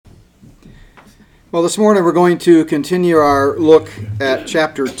Well, this morning we're going to continue our look at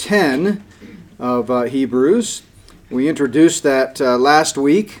chapter 10 of Hebrews. We introduced that last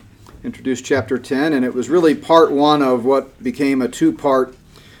week, introduced chapter 10, and it was really part one of what became a two-part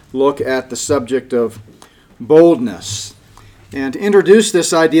look at the subject of boldness. And to introduce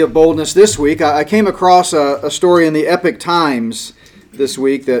this idea of boldness this week, I came across a story in the Epoch Times this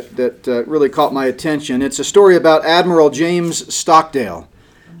week that really caught my attention. It's a story about Admiral James Stockdale,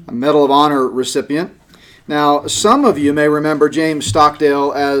 a Medal of Honor recipient. Now, some of you may remember James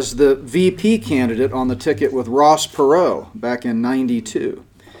Stockdale as the VP candidate on the ticket with Ross Perot back in '92.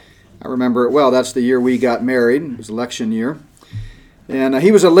 I remember it well. That's the year we got married. It was election year. And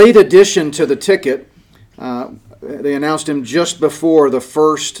he was a late addition to the ticket. They announced him just before the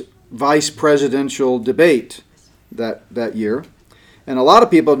first vice presidential debate that year. And a lot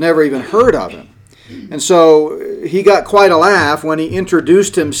of people had never even heard of him. And so he got quite a laugh when he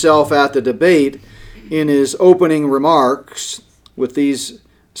introduced himself at the debate in his opening remarks with these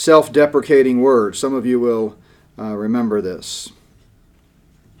self-deprecating words. Some of you will remember this.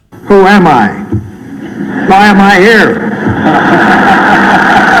 Who am I? Why am I here?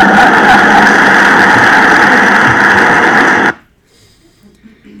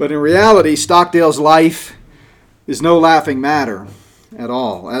 But in reality, Stockdale's life is no laughing matter at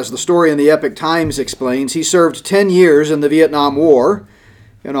all. As the story in the Epoch Times explains, he served 10 years in the Vietnam War,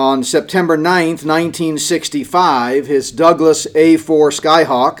 and on September 9th, 1965, his Douglas A-4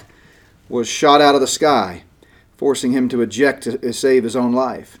 Skyhawk was shot out of the sky, forcing him to eject to save his own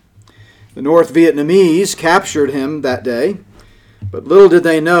life. The North Vietnamese captured him that day, but little did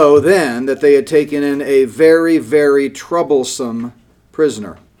they know then that they had taken in a very, very troublesome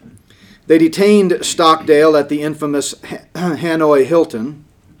prisoner. They detained Stockdale at the infamous Hanoi Hilton,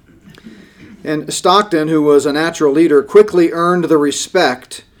 and Stockton, who was a natural leader, quickly earned the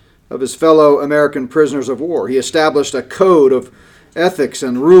respect of his fellow American prisoners of war. He established a code of ethics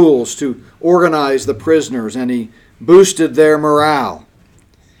and rules to organize the prisoners, and he boosted their morale.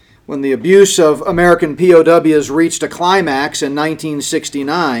 When the abuse of American POWs reached a climax in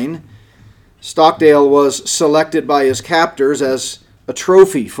 1969, Stockdale was selected by his captors as a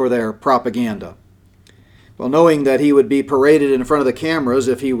trophy for their propaganda. Well, knowing that he would be paraded in front of the cameras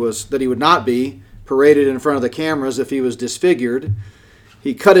that he would not be paraded in front of the cameras if he was disfigured,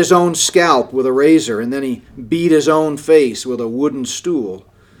 he cut his own scalp with a razor, and then he beat his own face with a wooden stool,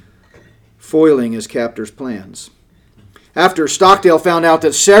 foiling his captors' plans. After Stockdale found out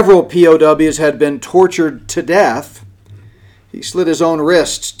that several POWs had been tortured to death, he slit his own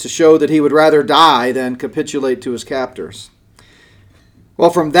wrists to show that he would rather die than capitulate to his captors. Well,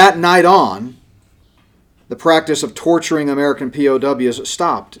 from that night on, the practice of torturing American POWs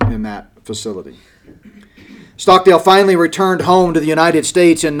stopped in that facility. Stockdale finally returned home to the United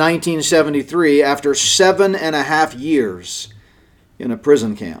States in 1973 after 7.5 years in a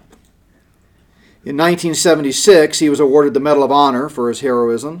prison camp. In 1976, he was awarded the Medal of Honor for his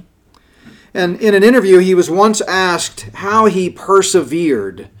heroism. And in an interview, he was once asked how he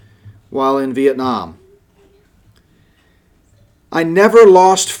persevered while in Vietnam. "I never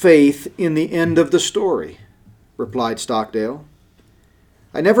lost faith in the end of the story," replied Stockdale.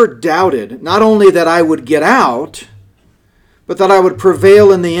 "I never doubted not only that I would get out, but that I would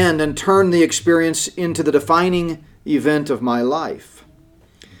prevail in the end and turn the experience into the defining event of my life."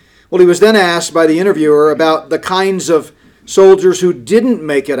 Well, he was then asked by the interviewer about the kinds of soldiers who didn't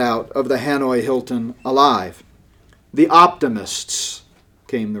make it out of the Hanoi Hilton alive. "The optimists,"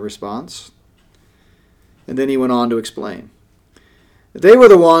 came the response. And then he went on to explain. They were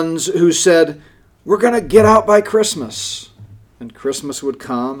the ones who said, "We're going to get out by Christmas." And Christmas would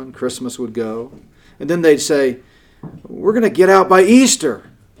come and Christmas would go. And then they'd say, "We're going to get out by Easter."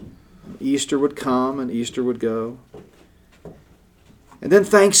 Easter would come and Easter would go. And then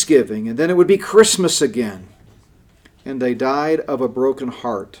Thanksgiving, and then it would be Christmas again. And they died of a broken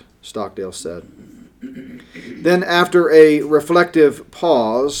heart, Stockdale said. Then after a reflective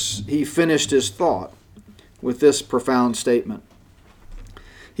pause, he finished his thought with this profound statement.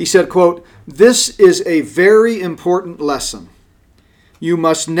 He said, quote, "This is a very important lesson. You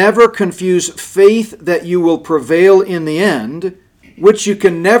must never confuse faith that you will prevail in the end, which you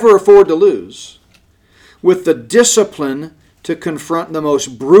can never afford to lose, with the discipline to confront the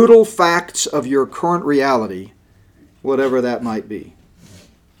most brutal facts of your current reality, whatever that might be."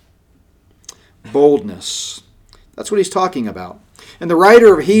 Boldness. That's what he's talking about. And the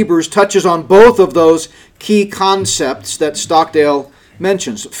writer of Hebrews touches on both of those key concepts that Stockdale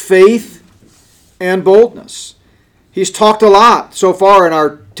mentions, faith and boldness. He's talked a lot so far in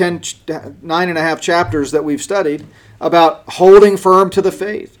our 9.5 chapters that we've studied about holding firm to the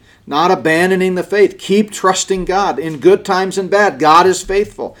faith, not abandoning the faith. Keep trusting God. In good times and bad, God is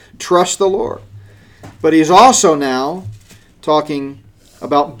faithful. Trust the Lord. But he's also now talking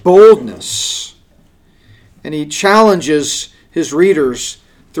about boldness. And he challenges his readers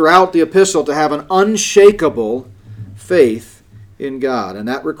throughout the epistle to have an unshakable faith in God. And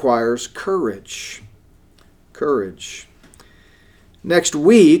that requires courage. Courage. Next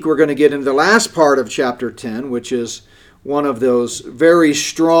week, we're going to get into the last part of chapter 10, which is one of those very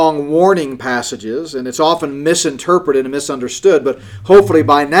strong warning passages, and it's often misinterpreted and misunderstood, but hopefully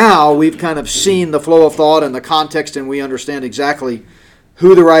by now we've kind of seen the flow of thought and the context, and we understand exactly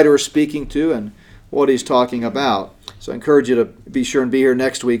who the writer is speaking to and what he's talking about. So I encourage you to be sure and be here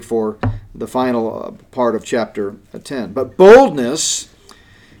next week for the final part of chapter 10. But boldness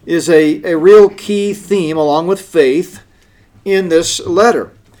is a real key theme, along with faith, in this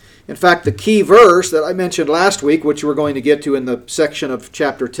letter. In fact, the key verse that I mentioned last week, which we're going to get to in the section of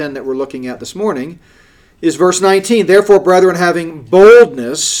chapter 10 that we're looking at this morning, is verse 19. Therefore, brethren, having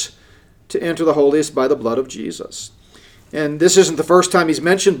boldness to enter the holiest by the blood of Jesus. And this isn't the first time he's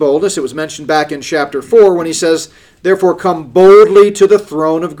mentioned boldness. It was mentioned back in chapter 4 when he says, therefore come boldly to the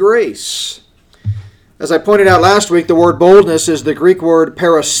throne of grace. As I pointed out last week, the word boldness is the Greek word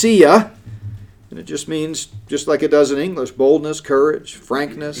parousia, and it just means, just like it does in English, boldness, courage,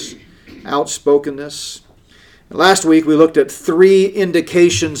 frankness, outspokenness. And last week we looked at 3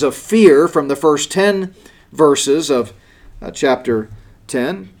 indications of fear from the first 10 verses of chapter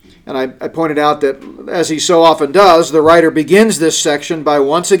 10. And I pointed out that, as he so often does, the writer begins this section by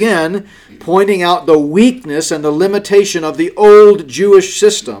once again pointing out the weakness and the limitation of the old Jewish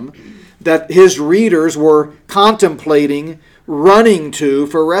system that his readers were contemplating running to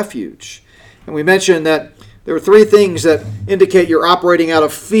for refuge. And we mentioned that there are 3 things that indicate you're operating out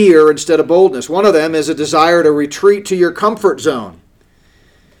of fear instead of boldness. One of them is a desire to retreat to your comfort zone.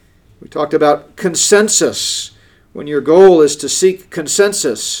 We talked about consensus. When your goal is to seek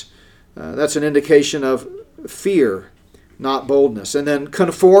consensus, that's an indication of fear, not boldness. And then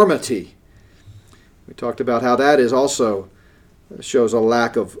conformity. We talked about how that is also shows a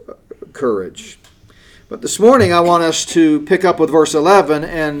lack of courage. But this morning I want us to pick up with verse 11,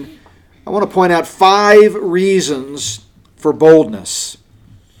 and I want to point out 5 reasons for boldness.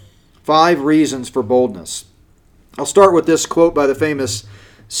 5 reasons for boldness. I'll start with this quote by the famous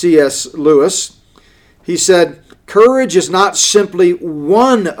C.S. Lewis. He said, courage is not simply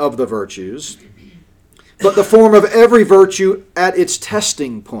one of the virtues, but the form of every virtue at its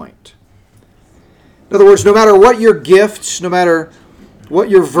testing point. In other words, no matter what your gifts, no matter what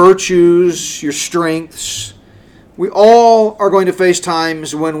your virtues, your strengths, we all are going to face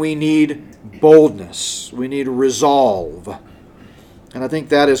times when we need boldness. We need resolve. And I think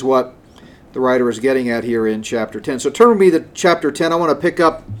that is what the writer is getting at here in chapter 10. So turn with me to chapter 10. I want to pick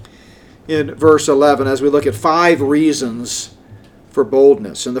up in verse 11 as we look at 5 reasons for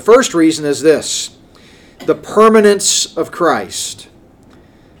boldness. And the first reason is this: the permanence of Christ.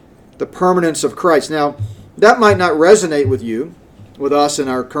 The permanence of Christ. Now, that might not resonate with us in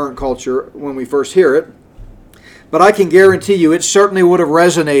our current culture when we first hear it, but I can guarantee you it certainly would have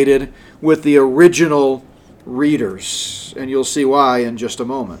resonated with the original readers. And you'll see why in just a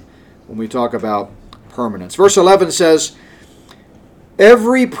moment when we talk about permanence. Verse 11 says,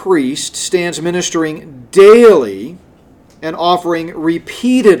 every priest stands ministering daily and offering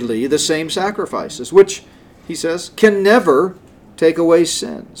repeatedly the same sacrifices, which, he says, can never take away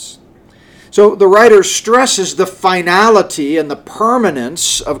sins. So the writer stresses the finality and the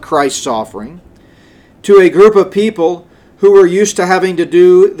permanence of Christ's offering to a group of people who were used to having to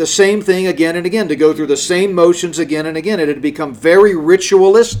do the same thing again and again, to go through the same motions again and again. It had become very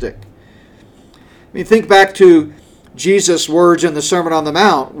ritualistic. I mean, think back to Jesus' words in the Sermon on the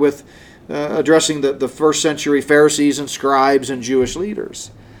Mount with addressing the first century Pharisees and scribes and Jewish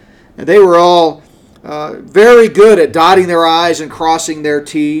leaders. And they were all very good at dotting their I's and crossing their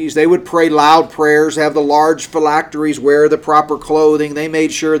T's. They would pray loud prayers, have the large phylacteries, wear the proper clothing. They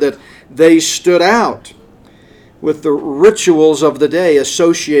made sure that they stood out with the rituals of the day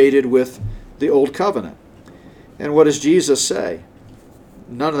associated with the Old Covenant. And what does Jesus say?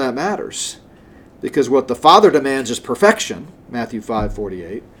 None of that matters, because what the Father demands is perfection, Matthew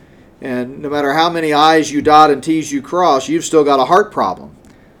 5:48. And no matter how many I's you dot and T's you cross, you've still got a heart problem.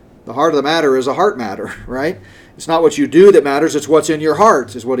 The heart of the matter is a heart matter, right? It's not what you do that matters, it's what's in your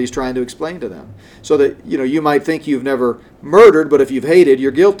heart, is what he's trying to explain to them. So that, you might think you've never murdered, but if you've hated,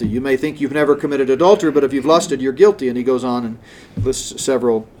 you're guilty. You may think you've never committed adultery, but if you've lusted, you're guilty. And he goes on and lists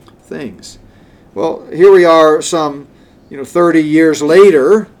several things. Well, here we are some 30 years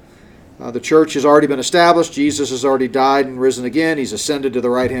later, The church has already been established. Jesus has already died and risen again. He's ascended to the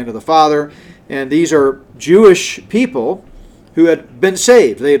right hand of the Father. And these are Jewish people who had been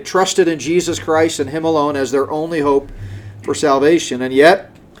saved. They had trusted in Jesus Christ and Him alone as their only hope for salvation. And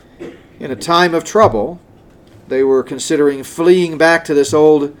yet, in a time of trouble, they were considering fleeing back to this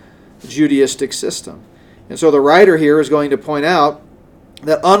old Judaistic system. And so the writer here is going to point out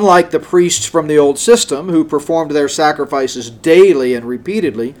that unlike the priests from the old system who performed their sacrifices daily and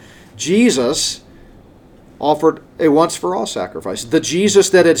repeatedly, Jesus offered a once-for-all sacrifice. The Jesus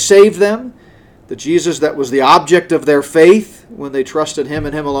that had saved them, the Jesus that was the object of their faith when they trusted Him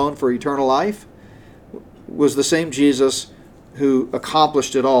and Him alone for eternal life, was the same Jesus who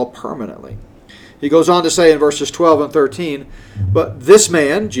accomplished it all permanently. He goes on to say in verses 12 and 13, "But this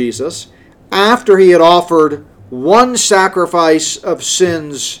man, Jesus, after He had offered one sacrifice of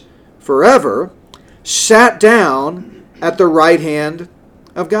sins forever, sat down at the right hand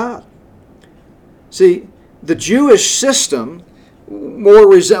of God." See, the Jewish system more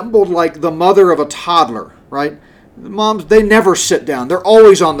resembled like the mother of a toddler, right? Moms, they never sit down. They're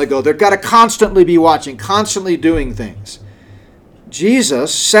always on the go. They've got to constantly be watching, constantly doing things.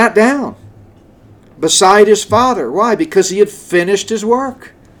 Jesus sat down beside His Father. Why? Because He had finished His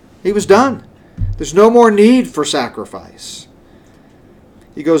work. He was done. There's no more need for sacrifice.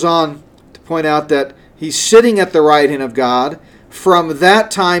 He goes on to point out that He's sitting at the right hand of God, from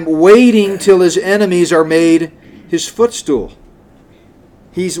that time waiting till His enemies are made His footstool.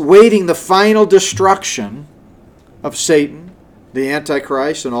 He's waiting the final destruction of Satan, the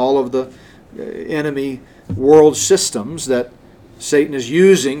Antichrist, and all of the enemy world systems that Satan is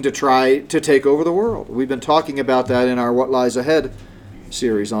using to try to take over the world. We've been talking about that in our What Lies Ahead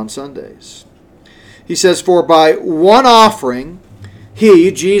series on Sundays. He says, "For by one offering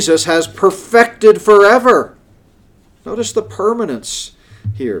He, Jesus, has perfected forever." Notice the permanence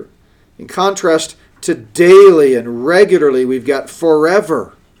here. In contrast to daily and regularly, we've got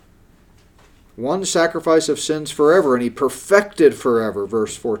forever. One sacrifice of sins forever, and He perfected forever,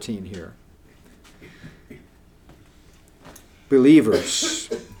 verse 14 here. Believers,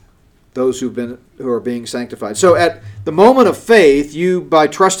 those who are being sanctified. So at the moment of faith, you, by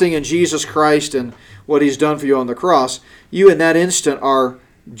trusting in Jesus Christ and what He's done for you on the cross, you in that instant are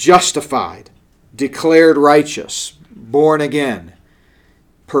justified, declared righteous, born again,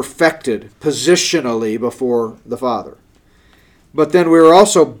 perfected positionally before the Father. But then we're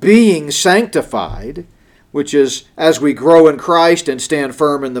also being sanctified, which is as we grow in Christ and stand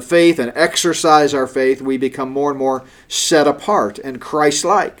firm in the faith and exercise our faith, we become more and more set apart and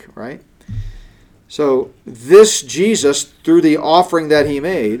Christ-like, right? So this Jesus, through the offering that He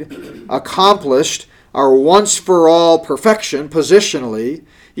made, accomplished our once-for-all perfection positionally,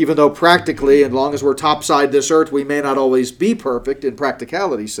 even though practically, as long as we're topside this earth, we may not always be perfect in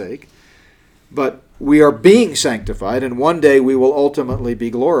practicality's sake. But we are being sanctified, and one day we will ultimately be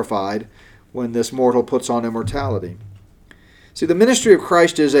glorified when this mortal puts on immortality. See, the ministry of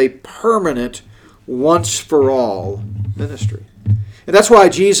Christ is a permanent, once-for-all ministry. And that's why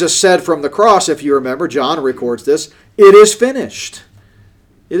Jesus said from the cross, if you remember, John records this, "It is finished."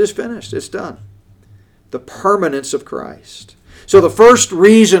 It is finished. It's done. The permanence of Christ. So the first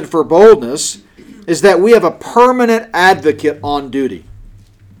reason for boldness is that we have a permanent advocate on duty.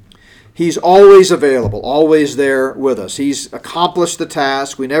 He's always available, always there with us. He's accomplished the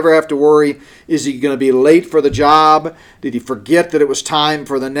task. We never have to worry, is he going to be late for the job? Did he forget that it was time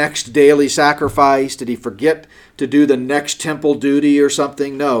for the next daily sacrifice? Did he forget to do the next temple duty or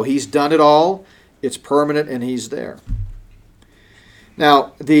something? No, He's done it all. It's permanent and He's there.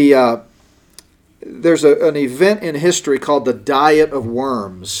 Now, there's an event in history called the Diet of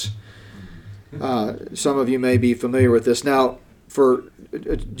Worms. Some of you may be familiar with this. Now, for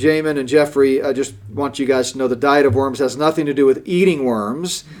Jamin and Jeffrey, I just want you guys to know the Diet of Worms has nothing to do with eating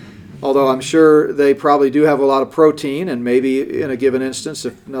worms, although I'm sure they probably do have a lot of protein, and maybe in a given instance,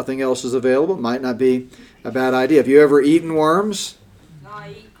 if nothing else is available, it might not be a bad idea. Have you ever eaten worms? No, I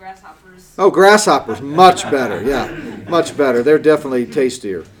eat grasshoppers. Oh, grasshoppers. Much better. Yeah, much better. They're definitely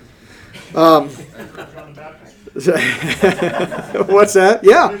tastier. What's that?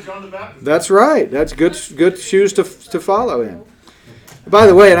 Yeah, that's right. That's good shoes to follow in. By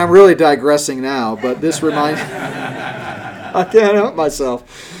the way, and I'm really digressing now, but this reminds I can't help myself.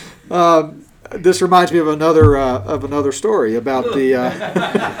 This reminds me of another story about the.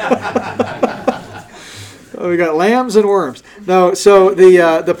 We got lambs and worms. No, so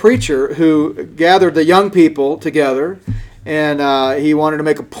the preacher who gathered the young people together, and he wanted to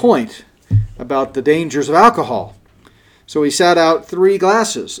make a point about the dangers of alcohol. So he sat out 3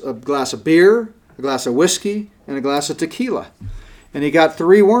 glasses, a glass of beer, a glass of whiskey, and a glass of tequila. And he got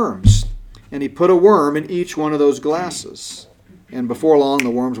 3 worms and he put a worm in each one of those glasses. And before long, the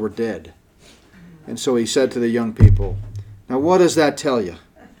worms were dead. And so he said to the young people, "Now what does that tell you?"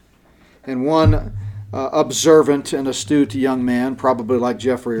 And one observant and astute young man, probably like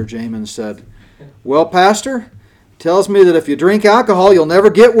Jeffrey or Jamin, said, "Well, Pastor, tells me that if you drink alcohol, you'll never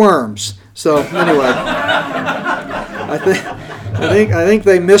get worms." So anyway, I think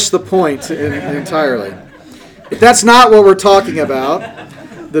they missed the point entirely. But that's not what we're talking about.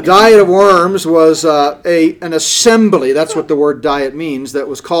 The diet of worms was an assembly. That's what the word diet means. That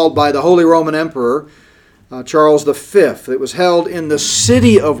was called by the Holy Roman Emperor Charles V. It was held in the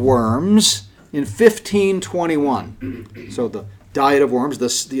city of Worms in 1521. So the diet of worms,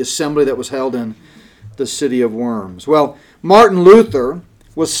 the assembly that was held in the city of Worms. Well, Martin Luther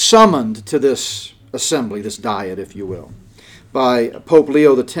was summoned to this assembly, this diet, if you will, by Pope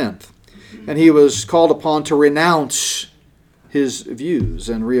Leo X. And he was called upon to renounce his views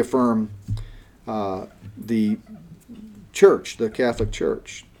and reaffirm the church, the Catholic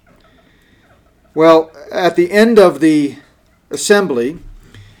Church. Well, at the end of the assembly,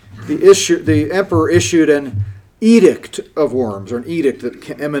 the emperor issued an edict of Worms, or an edict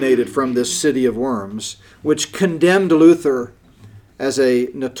that emanated from this city of Worms, which condemned Luther as a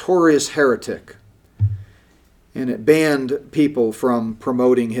notorious heretic. And it banned people from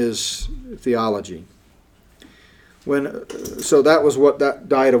promoting his theology. So that was what that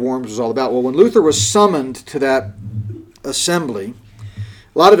diet of worms was all about. Well, when Luther was summoned to that assembly,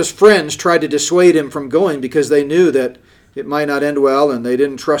 a lot of his friends tried to dissuade him from going because they knew that it might not end well and they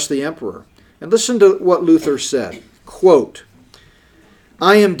didn't trust the emperor. And listen to what Luther said, quote,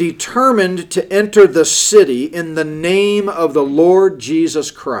 "I am determined to enter the city in the name of the Lord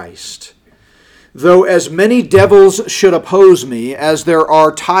Jesus Christ, though as many devils should oppose me as there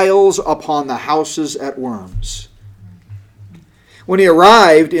are tiles upon the houses at Worms." When he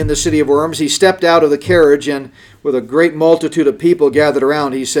arrived in the city of Worms, he stepped out of the carriage, and with a great multitude of people gathered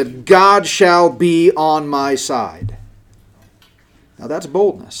around, he said, "God shall be on my side." Now that's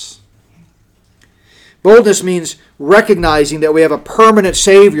boldness. Boldness means recognizing that we have a permanent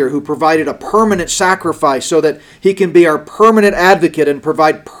Savior who provided a permanent sacrifice so that he can be our permanent advocate and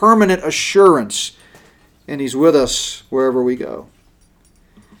provide permanent assurance, and he's with us wherever we go.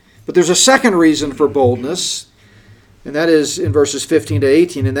 But there's a second reason for boldness, and that is in verses 15 to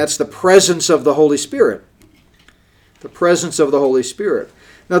 18, and that's the presence of the Holy Spirit. The presence of the Holy Spirit.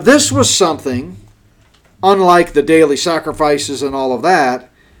 Now this was something, unlike the daily sacrifices and all of that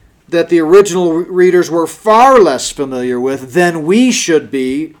the original readers were far less familiar with than we should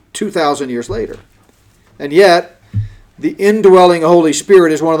be 2,000 years later. And yet, the indwelling Holy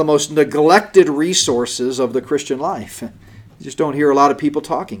Spirit is one of the most neglected resources of the Christian life. You just don't hear a lot of people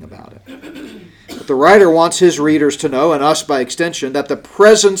talking about it. But the writer wants his readers to know, and us by extension, that the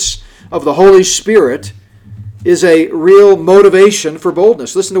presence of the Holy Spirit is a real motivation for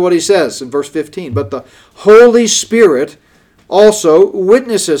boldness. Listen to what he says in verse 15. "But the Holy Spirit also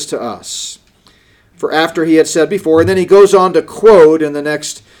witnesses to us." For after he had said before, and then he goes on to quote in the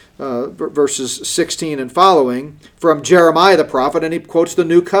next verses 16 and following from Jeremiah the prophet, and he quotes the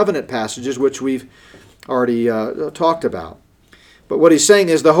New Covenant passages, which we've already talked about. But what he's saying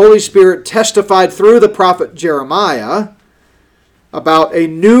is the Holy Spirit testified through the prophet Jeremiah about a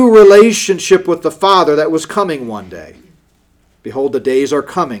new relationship with the Father that was coming one day. "Behold, the days are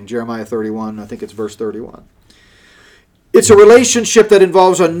coming," Jeremiah 31, I think it's verse 31. It's a relationship that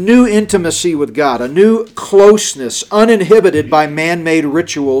involves a new intimacy with God, a new closeness, uninhibited by man-made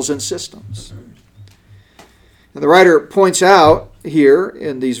rituals and systems. And the writer points out here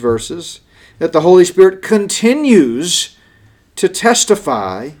in these verses that the Holy Spirit continues to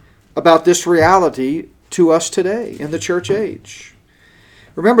testify about this reality to us today in the church age.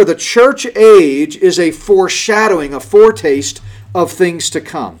 Remember, the church age is a foreshadowing, a foretaste of things to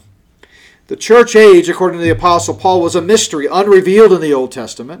come. The church age, according to the Apostle Paul, was a mystery, unrevealed in the Old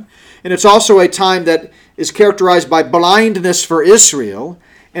Testament. And it's also a time that is characterized by blindness for Israel,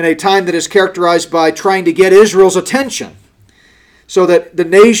 and a time that is characterized by trying to get Israel's attention. So that the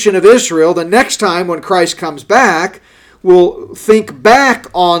nation of Israel, the next time when Christ comes back, will think back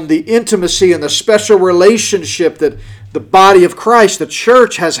on the intimacy and the special relationship that the body of Christ, the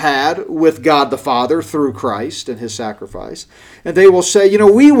church, has had with God the Father through Christ and his sacrifice. And they will say,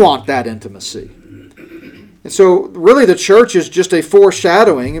 we want that intimacy. And so really the church is just a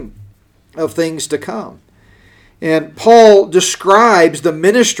foreshadowing of things to come. And Paul describes the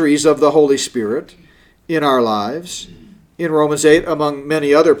ministries of the Holy Spirit in our lives in Romans 8, among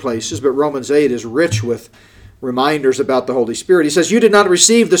many other places, but Romans 8 is rich with reminders about the Holy Spirit. He says, you did not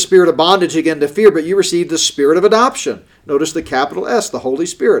receive the spirit of bondage again to fear, but you received the spirit of adoption. Notice the capital S, the Holy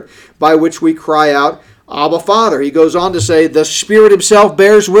Spirit, by which we cry out, Abba, Father. He goes on to say, the Spirit himself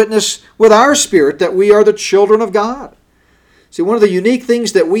bears witness with our spirit that we are the children of God. See, one of the unique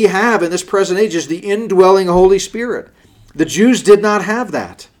things that we have in this present age is the indwelling Holy Spirit. The Jews did not have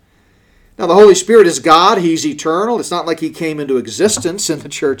that. Now, the Holy Spirit is God. He's eternal. It's not like he came into existence in the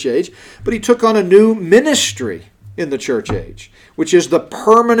church age, but he took on a new ministry in the church age, which is the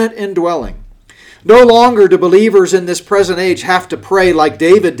permanent indwelling. No longer do believers in this present age have to pray like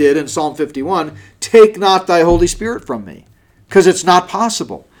David did in Psalm 51, take not thy Holy Spirit from me, because it's not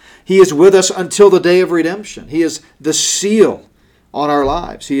possible. He is with us until the day of redemption. He is the seal on our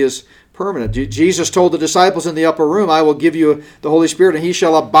lives. He is permanent. Jesus told the disciples in the upper room, I will give you the Holy Spirit, and he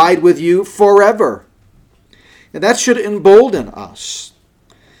shall abide with you forever. And that should embolden us.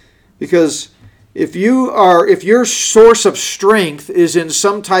 Because if your source of strength is in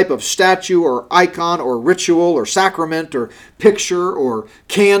some type of statue or icon or ritual or sacrament or picture or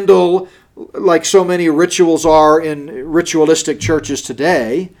candle, like so many rituals are in ritualistic churches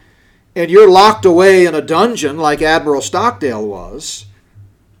today, and you're locked away in a dungeon like Admiral Stockdale was,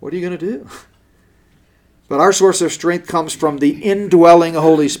 what are you going to do? But our source of strength comes from the indwelling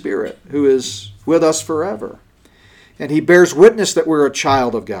Holy Spirit, who is with us forever. And he bears witness that we're a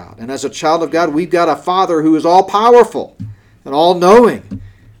child of God. And as a child of God, we've got a Father who is all-powerful and all-knowing,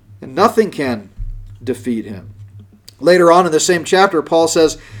 and nothing can defeat him. Later on in the same chapter, Paul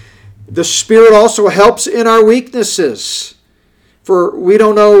says, the Spirit also helps in our weaknesses. For we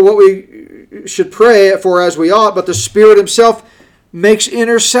don't know what we should pray for as we ought, but the Spirit himself makes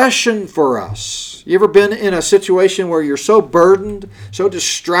intercession for us. You ever been in a situation where you're so burdened, so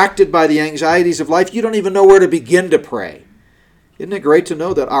distracted by the anxieties of life, you don't even know where to begin to pray? Isn't it great to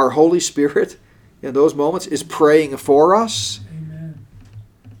know that our Holy Spirit in those moments is praying for us? Amen.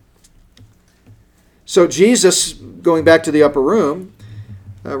 So Jesus, going back to the upper room,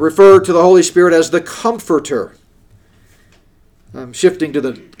 referred to the Holy Spirit as the Comforter. I'm shifting to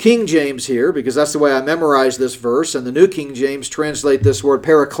the King James here because that's the way I memorized this verse, and the New King James translate this word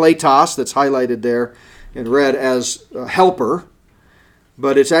parakletos that's highlighted there in red as helper,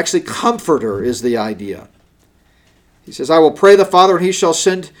 but it's actually comforter is the idea. He says, I will pray the Father, and he shall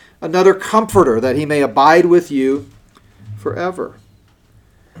send another comforter that he may abide with you forever.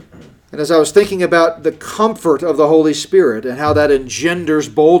 And as I was thinking about the comfort of the Holy Spirit and how that engenders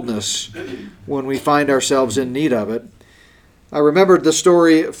boldness when we find ourselves in need of it, I remembered the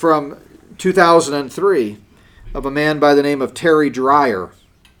story from 2003 of a man by the name of Terry Dreyer.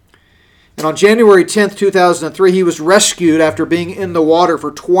 And on January 10th, 2003, he was rescued after being in the water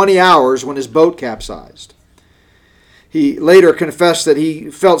for 20 hours when his boat capsized. He later confessed that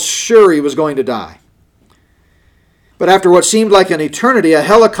he felt sure he was going to die. But after what seemed like an eternity, a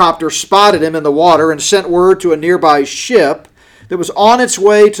helicopter spotted him in the water and sent word to a nearby ship that was on its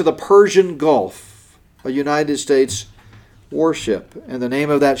way to the Persian Gulf, a United States warship. And the name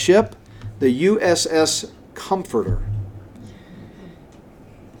of that ship? The USS Comforter.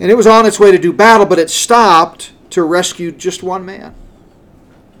 And it was on its way to do battle, but it stopped to rescue just one man.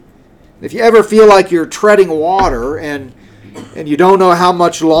 If you ever feel like you're treading water and you don't know how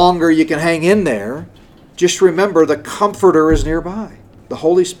much longer you can hang in there, just remember the Comforter is nearby. The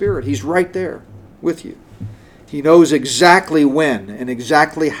Holy Spirit, he's right there with you. He knows exactly when and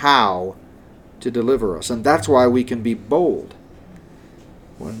exactly how to deliver us. And that's why we can be bold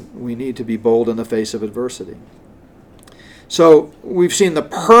when we need to be bold in the face of adversity. So we've seen the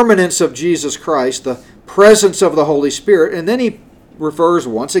permanence of Jesus Christ, the presence of the Holy Spirit, and then he refers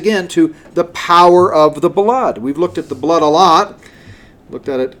once again to the power of the blood. We've looked at the blood a lot. Looked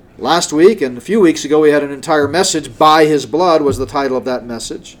at it last week, and a few weeks ago we had an entire message, By His Blood was the title of that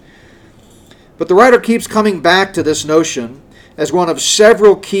message. But the writer keeps coming back to this notion as one of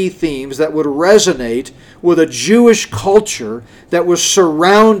several key themes that would resonate with a Jewish culture that was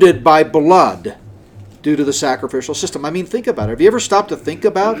surrounded by blood due to the sacrificial system. I mean, think about it. Have you ever stopped to think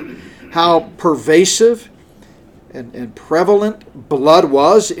about how pervasive and prevalent blood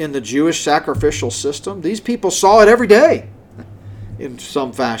was in the Jewish sacrificial system? These people saw it every day in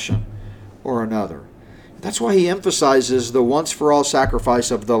some fashion or another. That's why he emphasizes the once-for-all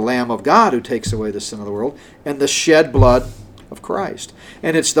sacrifice of the Lamb of God who takes away the sin of the world and the shed blood of Christ.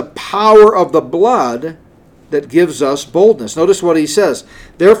 And it's the power of the blood that gives us boldness. Notice what he says.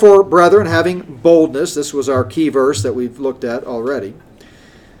 Therefore, brethren, having boldness, this was our key verse that we've looked at already,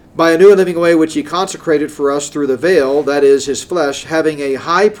 by a new and living way which he consecrated for us through the veil, that is his flesh, having a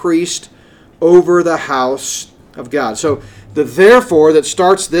high priest over the house of God. So the therefore that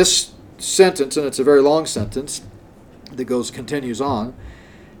starts this sentence, and it's a very long sentence that continues on,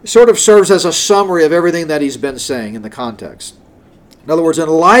 sort of serves as a summary of everything that he's been saying in the context. In other words, in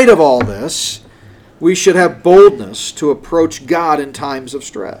light of all this, we should have boldness to approach God in times of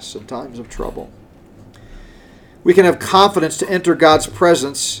stress, in times of trouble. We can have confidence to enter God's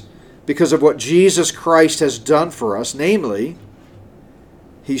presence because of what Jesus Christ has done for us, namely,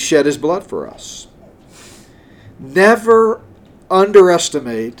 he shed his blood for us. Never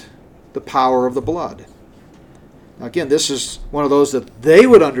underestimate the power of the blood. Now again, this is one of those that they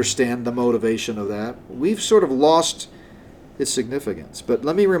would understand the motivation of that. We've sort of lost its significance. But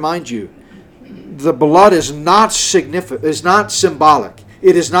let me remind you, the blood is not significant, is not symbolic.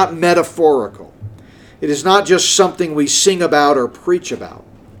 It is not metaphorical. It is not just something we sing about or preach about.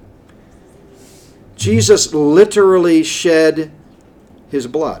 Jesus literally shed his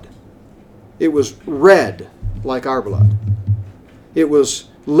blood. It was red like our blood. It was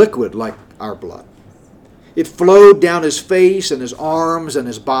liquid like our blood. It flowed down his face and his arms and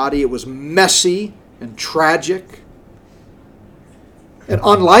his body. It was messy and tragic. And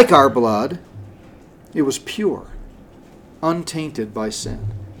unlike our blood, it was pure, untainted by sin.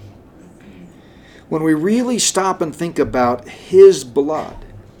 When we really stop and think about his blood,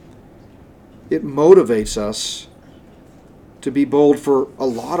 it motivates us to be bold for a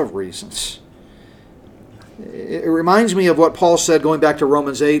lot of reasons. It reminds me of what Paul said, going back to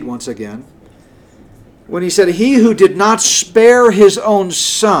Romans 8 once again, when he said, "He who did not spare his own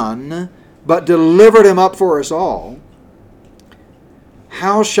son, but delivered him up for us all,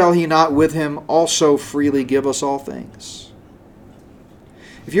 how shall he not with him also freely give us all things?"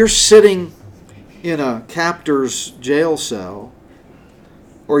 If you're sitting in a captor's jail cell,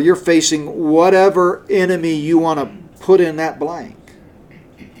 or you're facing whatever enemy you want to put in that blank,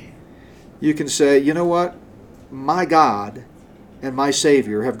 you can say, you know what? My God and my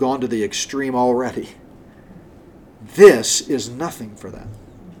Savior have gone to the extreme already. This is nothing for them.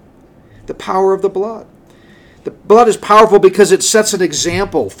 The power of the blood. The blood is powerful because it sets an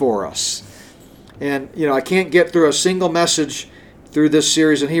example for us. And, I can't get through a single message through this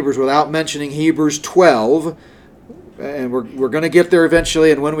series in Hebrews without mentioning Hebrews 12. And we're going to get there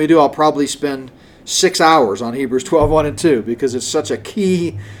eventually. And when we do, I'll probably spend 6 hours on Hebrews 12, 1 and 2, because it's such a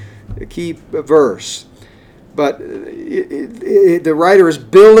key verse. But the writer is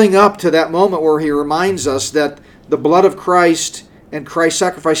building up to that moment where he reminds us that the blood of Christ and Christ's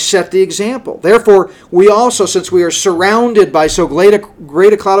sacrifice set the example. Therefore, we also, since we are surrounded by so great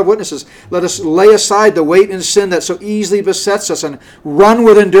a cloud of witnesses, let us lay aside the weight and sin that so easily besets us and run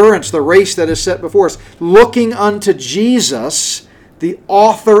with endurance the race that is set before us, looking unto Jesus, the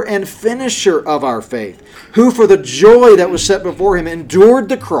author and finisher of our faith, who for the joy that was set before him endured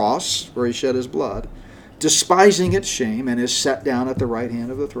the cross, where he shed his blood, despising its shame, and is set down at the right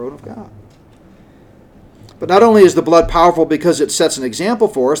hand of the throne of God. But not only is the blood powerful because it sets an example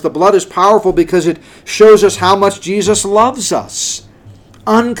for us, the blood is powerful because it shows us how much Jesus loves us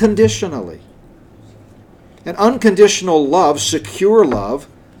unconditionally. And unconditional love, secure love,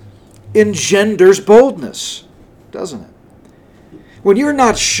 engenders boldness, doesn't it? When you're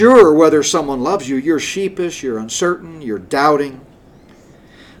not sure whether someone loves you, you're sheepish, you're uncertain, you're doubting.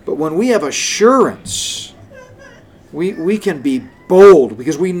 But when we have assurance, we can be bold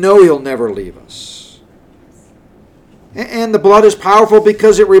because we know he'll never leave us. And the blood is powerful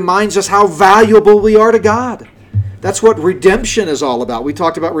because it reminds us how valuable we are to God. That's what redemption is all about. We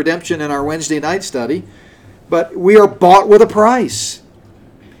talked about redemption in our Wednesday night study, but we are bought with a price.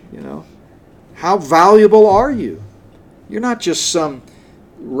 How valuable are you? You're not just some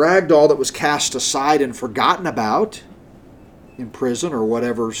ragdoll that was cast aside and forgotten about in prison or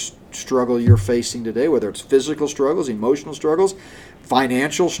whatever struggle you're facing today, whether it's physical struggles, emotional struggles,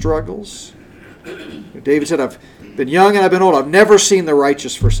 financial struggles. David said, I've been young and I've been old. I've never seen the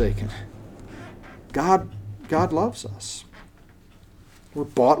righteous forsaken. God loves us. We're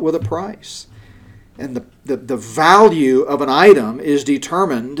bought with a price. And the value of an item is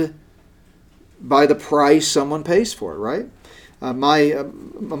determined by the price someone pays for it, right? My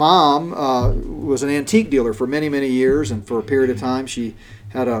mom was an antique dealer for many, many years, and for a period of time she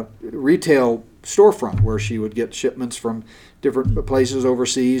had a retail storefront where she would get shipments from different places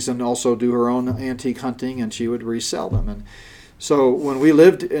overseas and also do her own antique hunting, and she would resell them. And so when we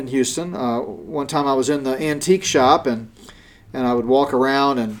lived in Houston, one time I was in the antique shop and I would walk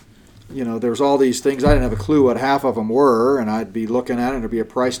around and there was all these things. I didn't have a clue what half of them were, and I'd be looking at it, and there'd be a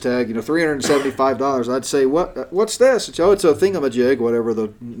price tag, $375. I'd say, what's this? It's a thingamajig, whatever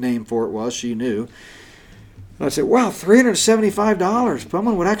the name for it was. She knew. And I'd say, wow, $375.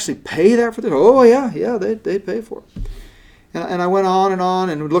 Someone would actually pay that for this? Oh, yeah, they'd pay for it. And I went on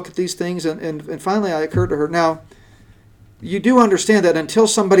and would look at these things, and finally it occurred to her, now, you do understand that until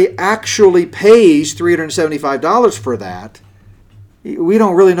somebody actually pays $375 for that, we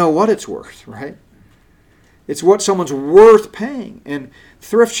don't really know what it's worth, right? It's what someone's worth paying. And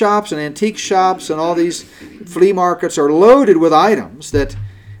thrift shops and antique shops and all these flea markets are loaded with items that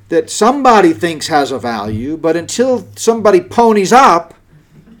somebody thinks has a value, but until somebody ponies up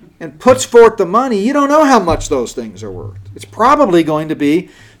and puts forth the money, you don't know how much those things are worth. It's probably going to be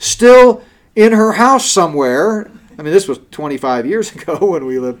still in her house somewhere. I mean, this was 25 years ago when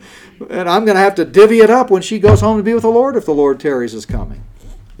we lived, and I'm going to have to divvy it up when she goes home to be with the Lord if the Lord tarries is coming.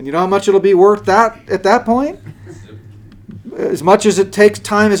 And you know how much it'll be worth that at that point? As much as it takes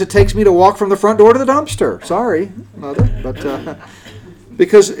time as it takes me to walk from the front door to the dumpster. Sorry, Mother, but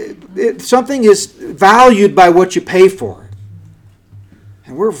because something is valued by what you pay for it.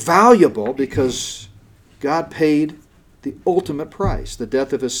 And we're valuable because God paid the ultimate price, the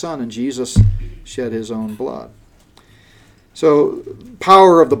death of His Son, and Jesus shed His own blood. So,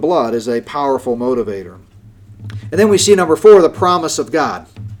 power of the blood is a powerful motivator. And then we see number 4, the promise of God.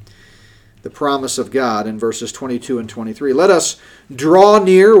 The promise of God in verses 22 and 23. Let us draw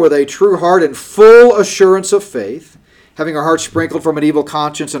near with a true heart and full assurance of faith, having our hearts sprinkled from an evil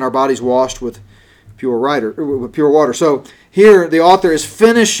conscience and our bodies washed with pure water. So here the author is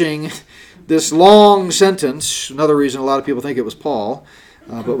finishing this long sentence. Another reason a lot of people think it was Paul,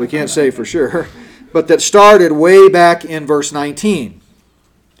 but we can't say for sure. But that started way back in verse 19.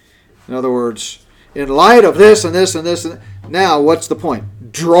 In other words, in light of this and this and this, now what's the point?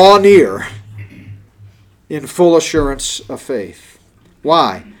 Draw near in full assurance of faith.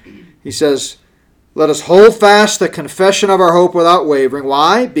 Why? He says, let us hold fast the confession of our hope without wavering.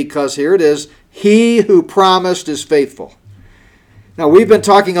 Why? Because here it is, He who promised is faithful. Now, we've been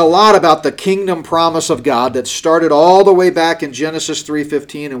talking a lot about the kingdom promise of God that started all the way back in Genesis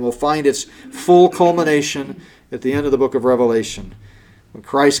 3:15 and will find its full culmination at the end of the book of Revelation when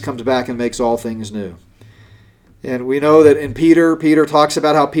Christ comes back and makes all things new. And we know that in Peter talks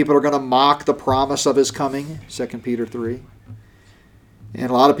about how people are going to mock the promise of His coming, 2 Peter 3. And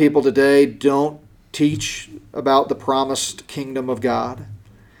a lot of people today don't teach about the promised kingdom of God.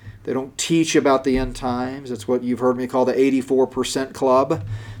 They don't teach about the end times. That's what you've heard me call the 84% club,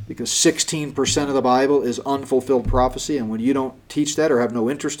 because 16% of the Bible is unfulfilled prophecy, and when you don't teach that or have no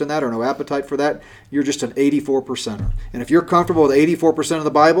interest in that or no appetite for that, you're just an 84%er. And if you're comfortable with 84% of the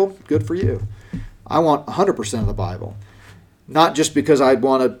Bible, good for you. I want 100% of the Bible. Not just because I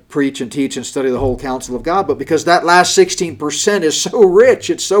want to preach and teach and study the whole counsel of God, but because that last 16% is so rich,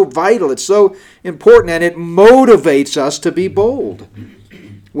 it's so vital, it's so important, and it motivates us to be bold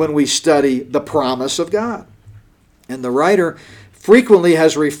when we study the promise of God. And the writer frequently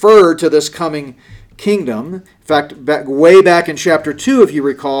has referred to this coming kingdom. In fact, way back in chapter 2, if you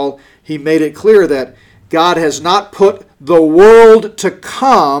recall, he made it clear that God has not put the world to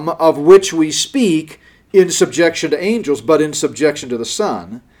come of which we speak in subjection to angels, but in subjection to the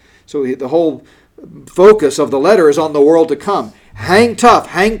Son. So the whole focus of the letter is on the world to come. Hang tough,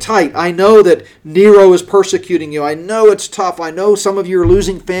 hang tight. I know that Nero is persecuting you. I know it's tough. I know some of you are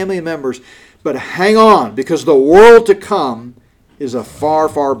losing family members. But hang on, because the world to come is a far,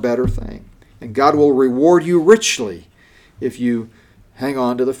 far better thing. And God will reward you richly if you hang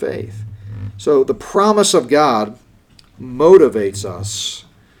on to the faith. So the promise of God motivates us.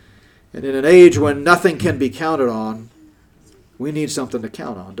 And in an age when nothing can be counted on, we need something to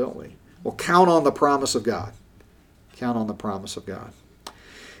count on, don't we? Well, count on the promise of God. Count on the promise of God.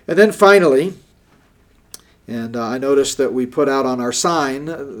 And then finally, and I noticed that we put out on our sign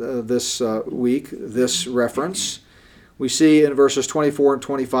this week this reference. We see in verses 24 and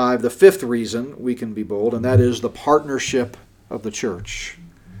 25 the fifth reason we can be bold, and that is the partnership of the church.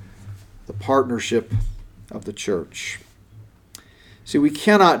 The partnership of the church. See, we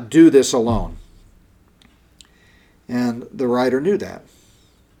cannot do this alone. And the writer knew that.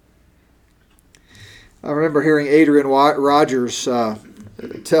 I remember hearing Adrian Rogers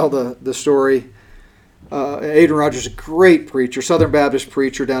tell the story. Adrian Rogers is a great preacher, Southern Baptist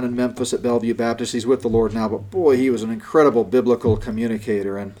preacher down in Memphis at Bellevue Baptist. He's with the Lord now, but boy, he was an incredible biblical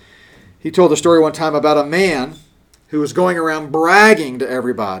communicator. And he told a story one time about a man who was going around bragging to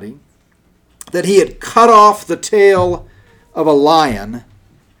everybody that he had cut off the tail of a lion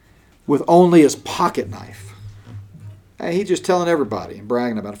with only his pocket knife. And he's just telling everybody and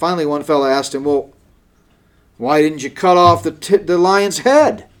bragging about it. Finally, one fellow asked him, well, why didn't you cut off the lion's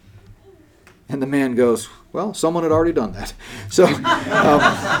head? And the man goes, well, someone had already done that. So,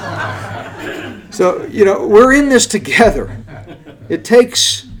 we're in this together. It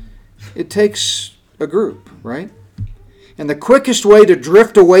takes a group, right? And the quickest way to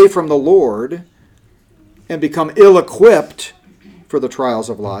drift away from the Lord and become ill-equipped for the trials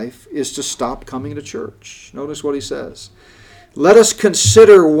of life is to stop coming to church. Notice what he says. Let us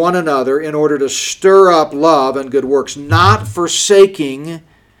consider one another in order to stir up love and good works, not forsaking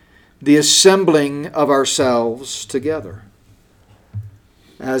the assembling of ourselves together,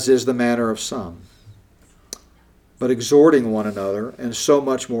 as is the manner of some, but exhorting one another, and so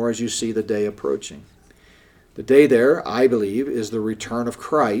much more as you see the day approaching. The day there, I believe, is the return of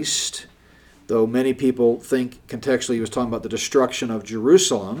Christ, though many people think contextually he was talking about the destruction of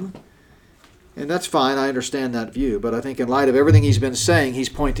Jerusalem. And that's fine, I understand that view, but I think in light of everything he's been saying, he's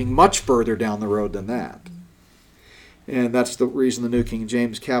pointing much further down the road than that. And that's the reason the New King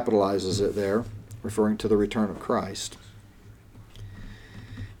James capitalizes it there, referring to the return of Christ.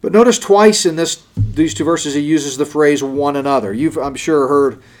 But notice twice in these two verses he uses the phrase one another. You've, I'm sure,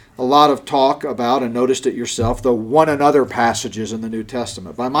 heard a lot of talk about and noticed it yourself, the one another passages in the New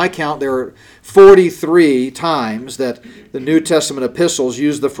Testament. By my count, there are 43 times that the New Testament epistles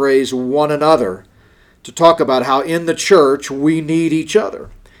use the phrase one another to talk about how in the church we need each other.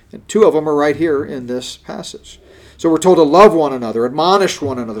 And two of them are right here in this passage. So we're told to love one another, admonish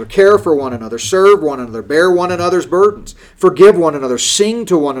one another, care for one another, serve one another, bear one another's burdens, forgive one another, sing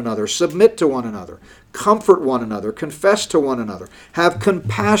to one another, submit to one another, comfort one another, confess to one another, have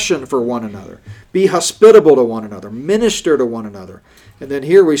compassion for one another, be hospitable to one another, minister to one another. And then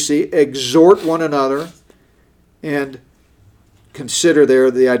here we see exhort one another, and consider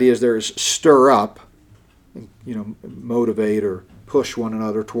there, the idea is there is stir up, motivate or push one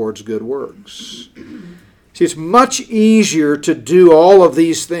another towards good works. See, it's much easier to do all of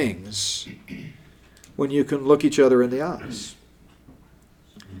these things when you can look each other in the eyes.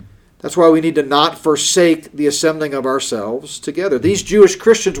 That's why we need to not forsake the assembling of ourselves together. These Jewish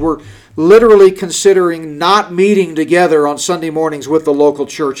Christians were literally considering not meeting together on Sunday mornings with the local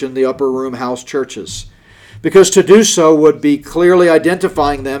church in the upper room house churches, because to do so would be clearly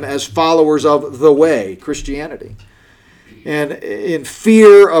identifying them as followers of the way, Christianity. And in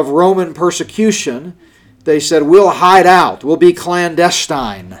fear of Roman persecution, they said, we'll hide out, we'll be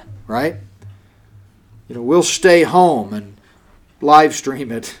clandestine, right? We'll stay home and live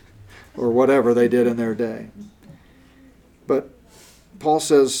stream it, or whatever they did in their day. But Paul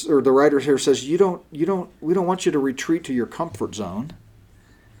says, or the writer here says, we don't want you to retreat to your comfort zone.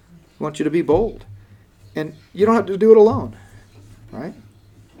 We want you to be bold. And you don't have to do it alone, right?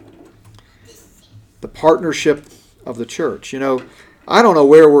 The partnership of the church. I don't know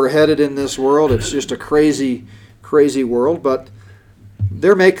where we're headed in this world. It's just a crazy, crazy world. But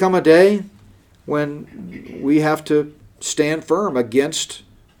there may come a day when we have to stand firm against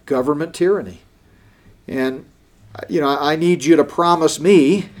government tyranny. And, I need you to promise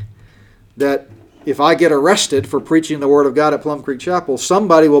me that if I get arrested for preaching the Word of God at Plum Creek Chapel,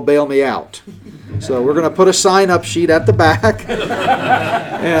 somebody will bail me out. So we're going to put a sign-up sheet at the back.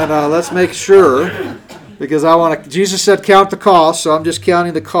 And let's make sure, because Jesus said count the cost, so I'm just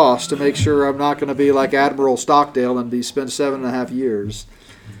counting the cost to make sure I'm not going to be like Admiral Stockdale and spend 7.5 years.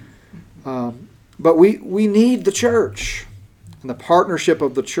 But we need the church. And the partnership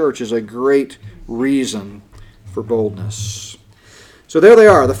of the church is a great reason for boldness. So there they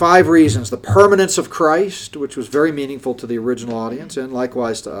are, the 5 reasons. The permanence of Christ, which was very meaningful to the original audience and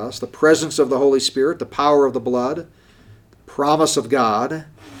likewise to us. The presence of the Holy Spirit, the power of the blood, the promise of God,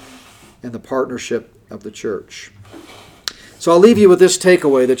 and the partnership of the church. So I'll leave you with this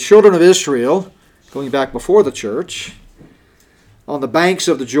takeaway. The children of Israel, going back before the church, on the banks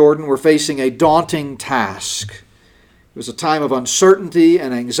of the Jordan were facing a daunting task. It was a time of uncertainty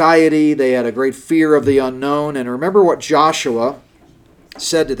and anxiety. They had a great fear of the unknown. And remember what Joshua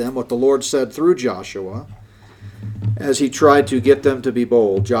said to them, what the Lord said through Joshua as he tried to get them to be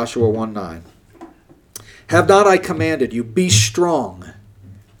bold. Joshua 1:9. Have not I commanded you, be strong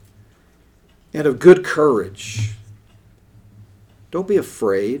and of good courage. Don't be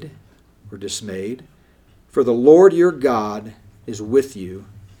afraid or dismayed, for the Lord your God is with you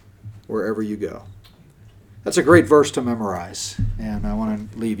wherever you go. That's a great verse to memorize, and I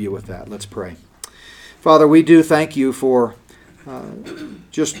want to leave you with that. Let's pray. Father, we do thank you for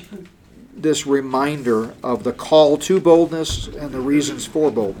just this reminder of the call to boldness and the reasons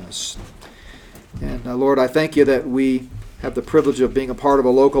for boldness. And Lord, I thank you that we have the privilege of being a part of a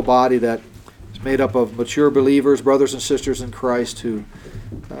local body that is made up of mature believers, brothers and sisters in Christ who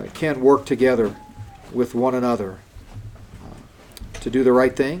can work together with one another to do the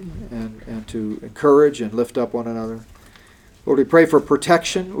right thing and to encourage and lift up one another. Lord, we pray for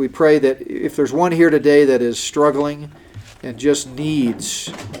protection. We pray that if there's one here today that is struggling and just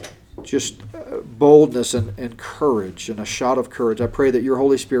needs boldness and courage and a shot of courage. I pray that your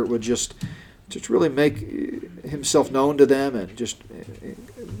Holy Spirit would just really make himself known to them and just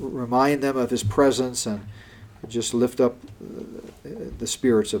remind them of his presence and just lift up the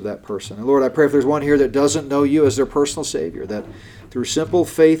spirits of that person. And Lord, I pray if there's one here that doesn't know you as their personal Savior, that through simple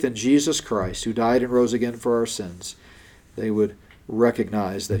faith in Jesus Christ, who died and rose again for our sins, they would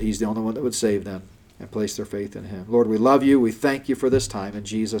recognize that he's the only one that would save them and place their faith in him. Lord, we love you. We thank you for this time. In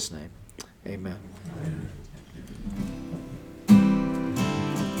Jesus' name, amen.